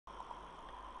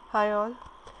Hi all.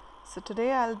 So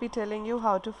today I'll be telling you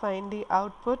how to find the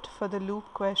output for the loop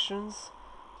questions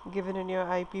given in your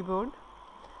IP board.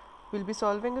 We'll be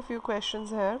solving a few questions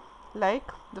here.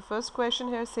 Like the first question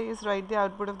here says write the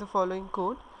output of the following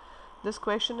code. This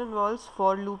question involves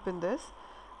for loop in this.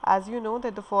 As you know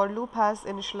that the for loop has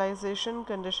initialization,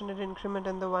 condition and increment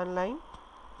in the one line.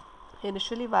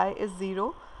 Initially y is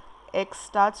 0, x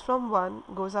starts from 1,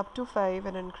 goes up to 5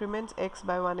 and increments x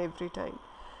by 1 every time.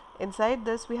 Inside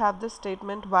this we have the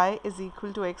statement y is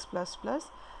equal to x plus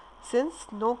plus. Since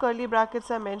no curly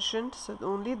brackets are mentioned, so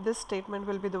only this statement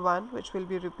will be the one which will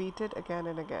be repeated again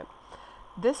and again.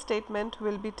 This statement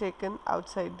will be taken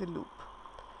outside the loop.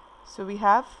 So we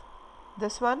have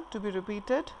this one to be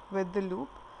repeated with the loop.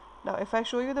 Now if I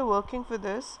show you the working for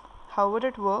this, how would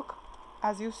it work?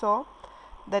 As you saw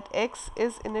that x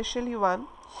is initially 1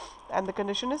 and the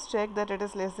condition is checked that it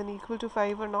is less than equal to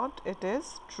 5 or not. It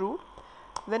is true.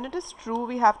 When it is true,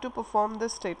 we have to perform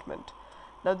this statement.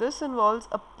 Now this involves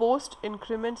a post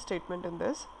increment statement in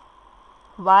this.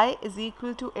 Y is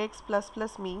equal to x plus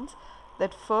plus means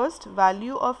that first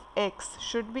value of x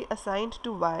should be assigned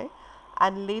to y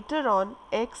and later on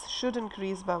x should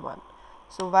increase by 1.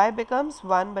 So y becomes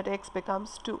 1 but x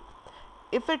becomes 2.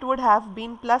 If it would have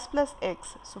been plus plus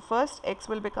x, so first x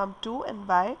will become 2 and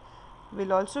y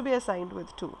will also be assigned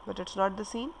with 2, but it's not the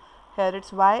scene. Here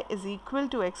it's y is equal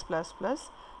to x plus plus.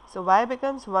 So y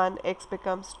becomes 1, x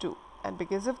becomes 2. And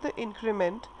because of the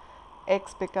increment,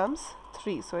 x becomes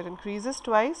 3. So it increases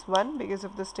twice, 1 because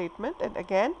of the statement and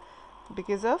again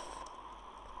because of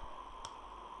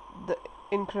the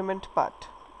increment part.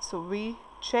 So we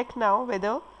check now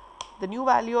whether the new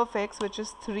value of x, which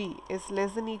is 3, is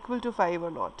less than equal to 5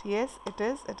 or not. Yes, it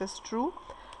is true.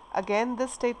 Again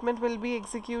this statement will be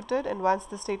executed, and once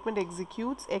the statement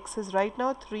executes, x is right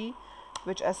now 3,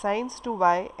 which assigns to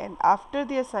y, and after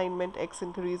the assignment x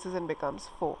increases and becomes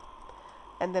 4,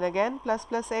 and then again plus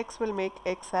plus x will make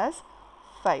x as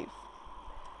 5.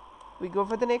 We go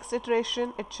for the next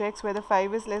iteration. It checks whether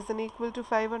 5 is less than equal to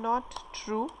 5 or not.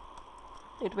 True.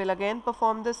 It will again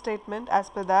perform the statement. As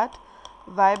per that,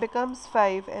 y becomes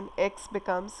 5 and x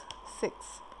becomes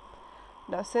 6.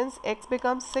 Now since x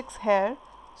becomes 6 here,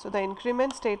 so the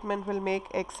increment statement will make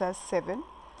x as 7.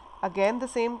 Again the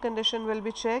same condition will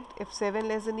be checked. If 7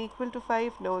 less than equal to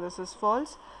 5, no, this is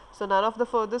false. So none of the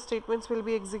further statements will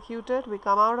be executed. We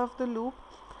come out of the loop.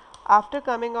 After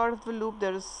coming out of the loop,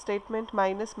 there is statement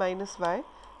minus minus y,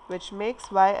 which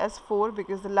makes y as 4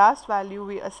 because the last value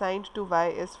we assigned to y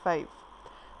is 5.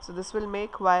 So this will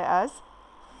make y as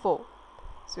 4.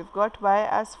 So we've got y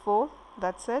as 4.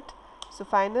 That's it. So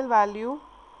final value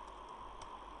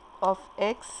of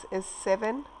x is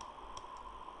 7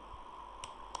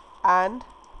 and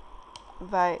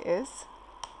y is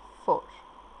 4.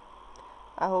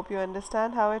 I hope you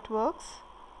understand how it works.